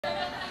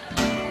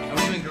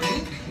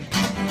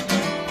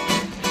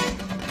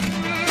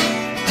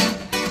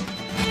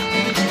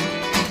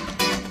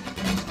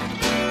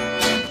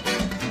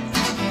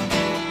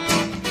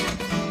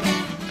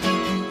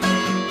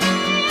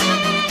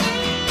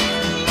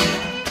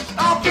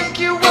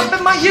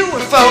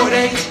UFO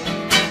date.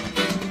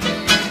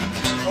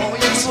 Oh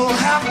yes, we'll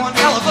have one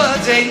hell of a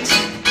date.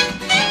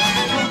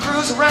 We'll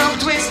cruise around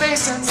between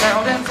space and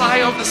sound and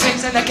fly over the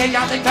things in a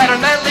chaotic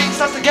pattern that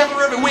links us together.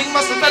 Every wing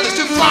must have feathers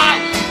to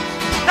fly.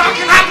 Now I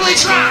can happily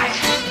try.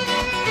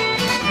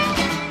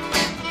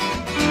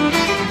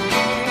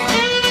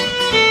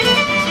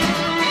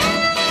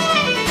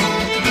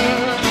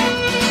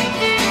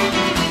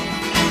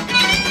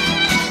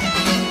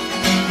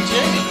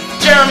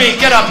 Jeremy,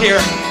 get up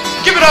here.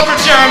 Give it up for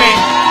Jeremy.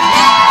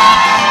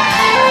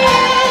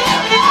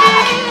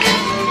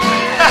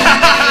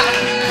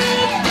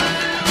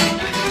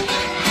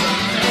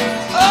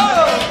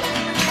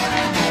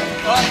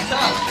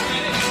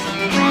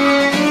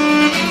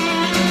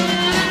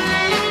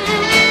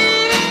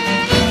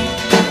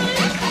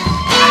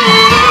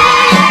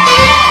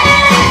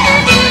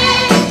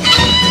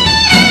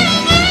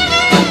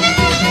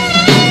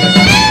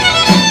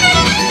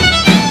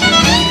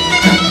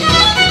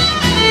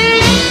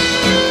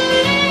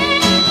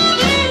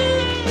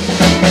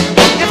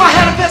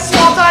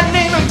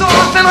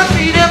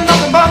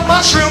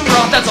 Mushroom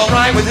broth, that's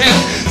alright with him.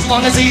 As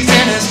long as he's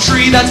in his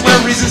tree, that's where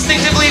he's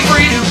instinctively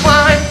free to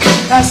climb.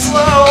 As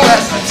slow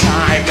as the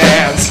time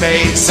and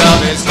space of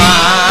his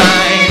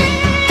mind.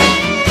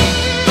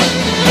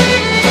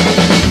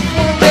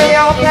 One day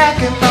I'll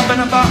pack him up in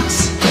a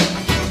box,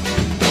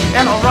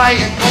 and I'll write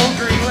in bold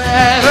green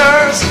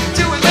letters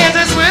to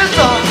Atlantis with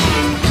thought.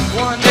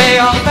 One day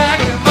I'll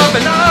pack him up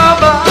in a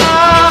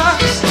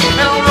box, and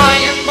I'll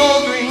write in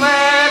bold green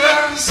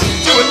letters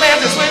to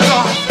Atlantis with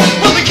thought.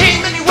 Well, he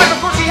came anywhere,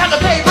 of course he had to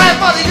pay rent,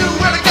 but he knew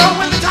where to go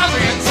when the times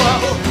were getting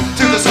slow.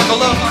 To the circle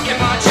of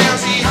occupied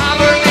chairs, he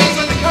hibernates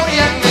with the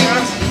cognac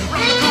mirrors. From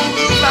the cool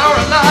blue flower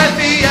of life,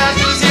 he adds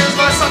to his years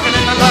by sucking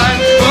in the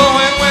light.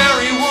 Blowing where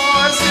he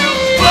wants to,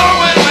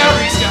 blowing where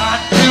he's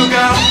got to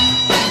go.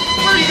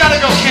 Where you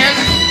gotta go, Ken?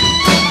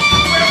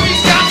 Where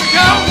he's got to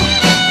go.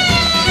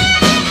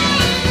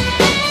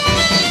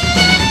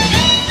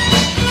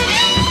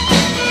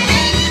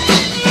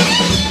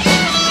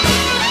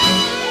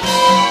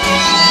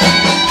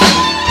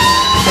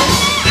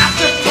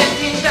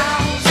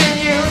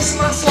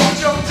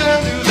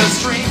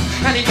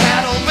 And he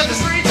paddled with his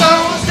 3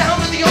 toes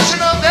down to the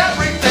ocean of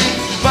everything.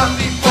 But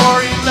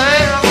before he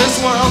left this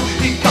world,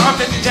 he carved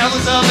 50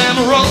 tablets of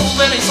emerald.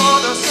 And he saw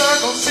the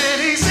Circle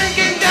City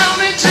sinking down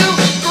into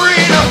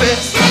green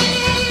abyss.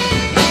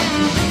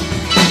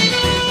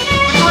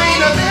 The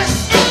green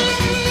abyss.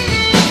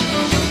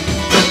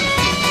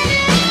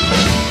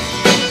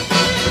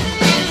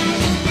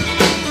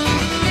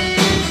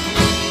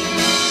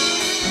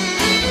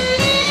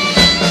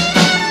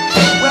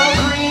 Well,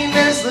 green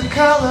is the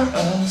color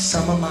of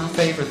some of my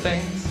favorite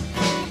things.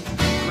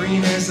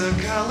 Green is the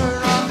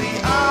color of the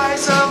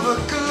eyes of a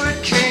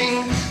good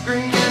king.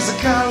 Green is the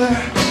color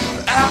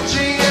of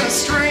algae in a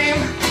stream.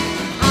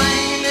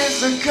 Green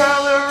is the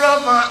color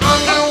of my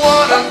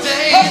underwater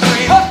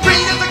daydream.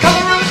 Green is the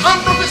color of an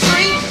unbroken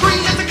string.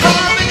 Green is the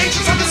color of the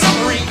nations of the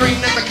submarine. Green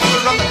is the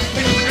color of the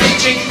hit of the green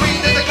chain. Green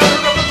is the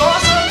color of the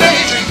loss of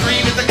daydream.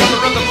 Green is the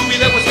color of the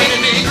movie that was made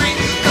in me. Green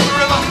is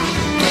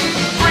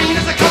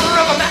the color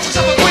of a mattress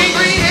of a queen.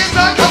 Green is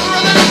the color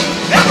of the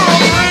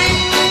emerald ring.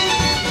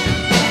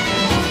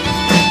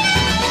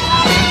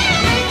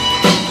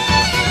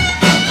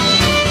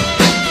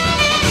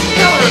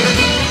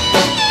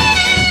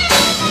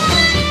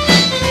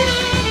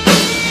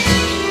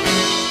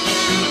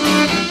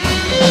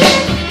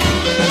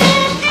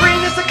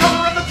 Green is the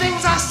color of the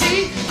things I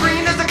see.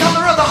 Green is the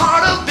color of the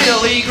heart of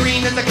Billy.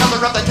 Green is the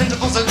color of the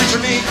tentacles that reach for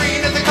me.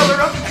 Green is the color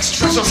of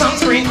extraterrestrial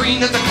sunscreen.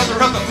 Green is the color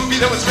of the movie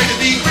that was rated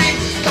B. Green,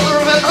 color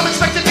of an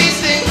unexpected bee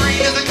sting.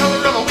 Green is the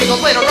color of a weasel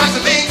blade or rise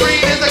of being.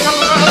 Green is the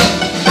color of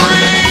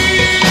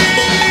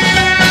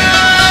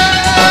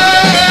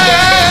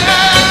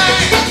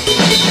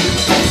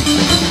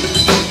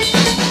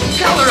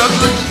color of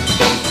green.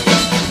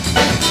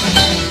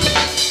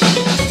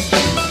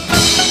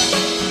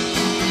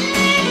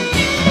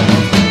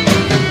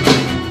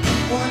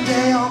 One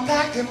day I'll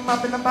pack him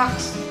up in a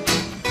box,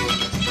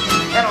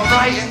 and I'll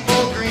write in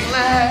bold green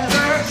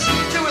letters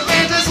to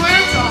Atlantis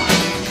with thought.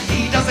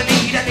 He doesn't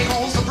need any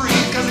holes to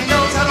breathe, cause he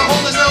knows how to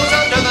hold his nose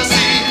under the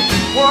sea.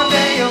 One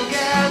day he'll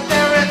get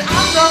there, and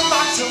out the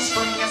box he'll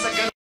spring as a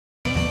good.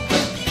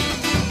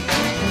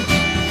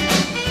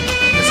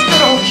 It's a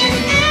good old king.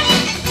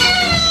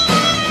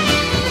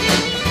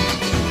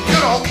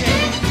 Good old king.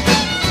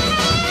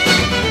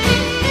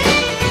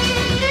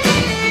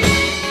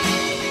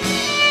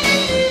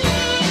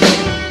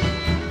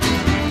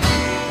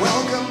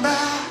 Welcome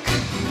back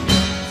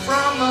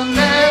from a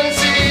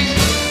Nancy.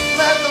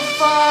 Let the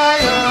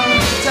fire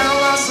tell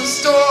us a story.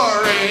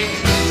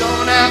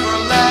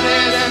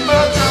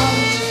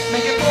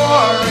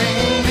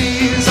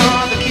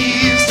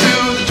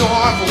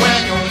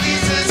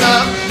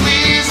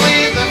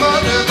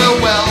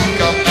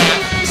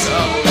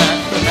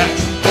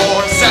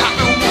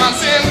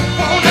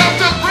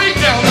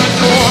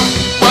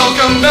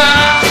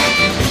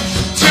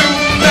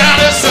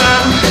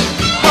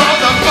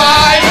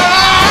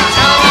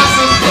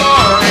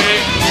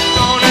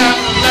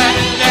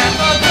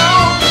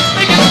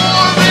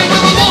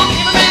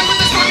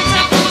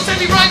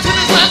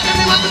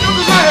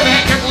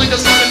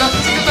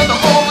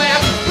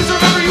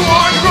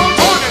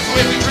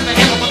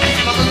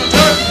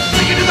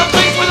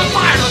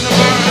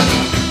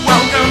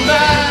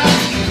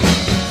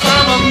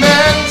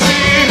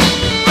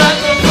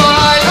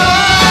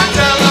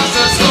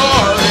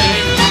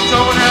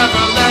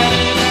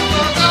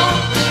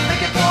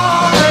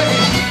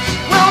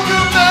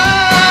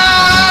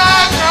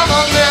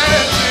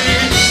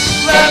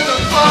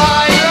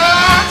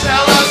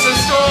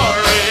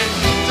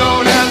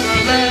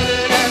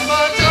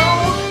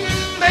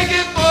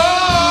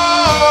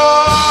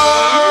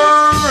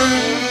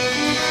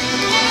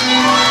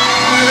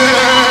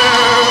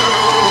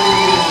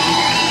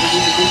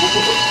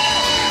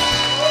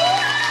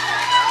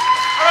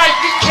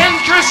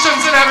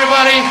 Christianson,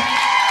 everybody.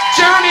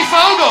 Jeremy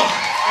Fogel.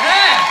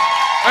 Yeah.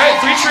 All right,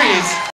 3 trees.